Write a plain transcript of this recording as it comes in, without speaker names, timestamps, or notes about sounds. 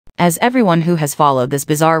As everyone who has followed this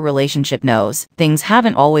bizarre relationship knows, things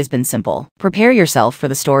haven't always been simple. Prepare yourself for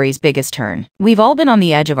the story's biggest turn. We've all been on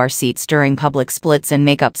the edge of our seats during public splits and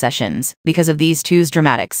makeup sessions because of these two's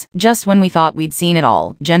dramatics. Just when we thought we'd seen it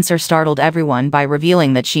all, Jenser startled everyone by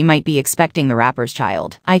revealing that she might be expecting the rapper's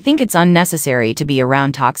child. I think it's unnecessary to be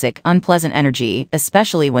around toxic, unpleasant energy,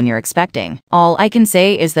 especially when you're expecting. All I can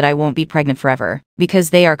say is that I won't be pregnant forever,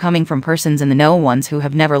 because they are coming from persons in the know, ones who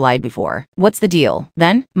have never lied before. What's the deal,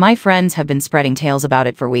 then? My friends have been spreading tales about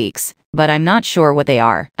it for weeks, but I'm not sure what they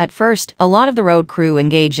are. At first, a lot of the road crew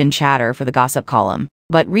engaged in chatter for the gossip column.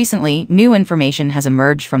 But recently, new information has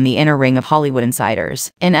emerged from the inner ring of Hollywood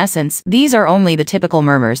insiders. In essence, these are only the typical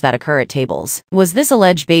murmurs that occur at tables. Was this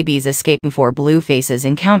alleged baby's escape before Blueface's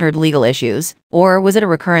encountered legal issues, or was it a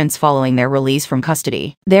recurrence following their release from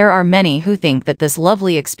custody? There are many who think that this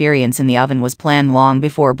lovely experience in the oven was planned long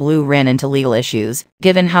before Blue ran into legal issues,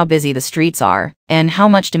 given how busy the streets are, and how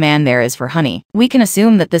much demand there is for honey. We can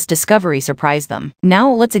assume that this discovery surprised them. Now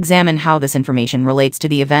let's examine how this information relates to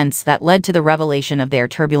the events that led to the revelation of their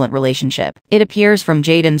turbulent relationship. It appears from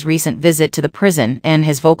Jaidyn's recent visit to the prison and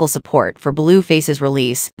his vocal support for Blueface's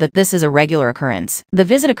release that this is a regular occurrence. The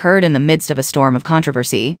visit occurred in the midst of a storm of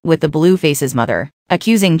controversy, with the Blueface's mother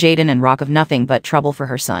accusing Jaidyn and Rock of nothing but trouble for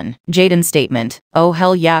her son. Jaidyn's statement, "Oh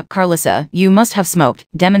hell yeah, Carlissa, you must have smoked,"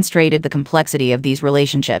 demonstrated the complexity of these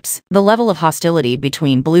relationships. The level of hostility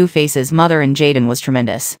between Blueface's mother and Jaidyn was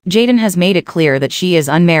tremendous. Jaidyn has made it clear that she is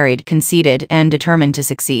unmarried, conceited, and determined to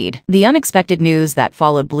succeed. The unexpected news that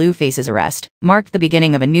followed Blueface's arrest marked the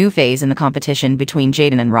beginning of a new phase in the competition between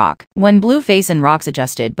Jaidyn and Rock. When Blueface and Rock's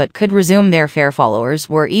adjusted but could resume their fair, followers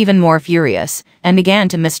were even more furious and began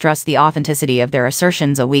to mistrust the authenticity of their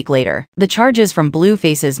assertions a week later. The charges from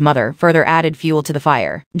Blueface's mother further added fuel to the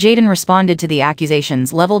fire. Jaidyn responded to the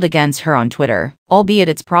accusations leveled against her on Twitter, albeit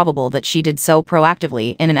it's probable that she did so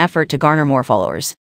proactively in an effort to garner more followers.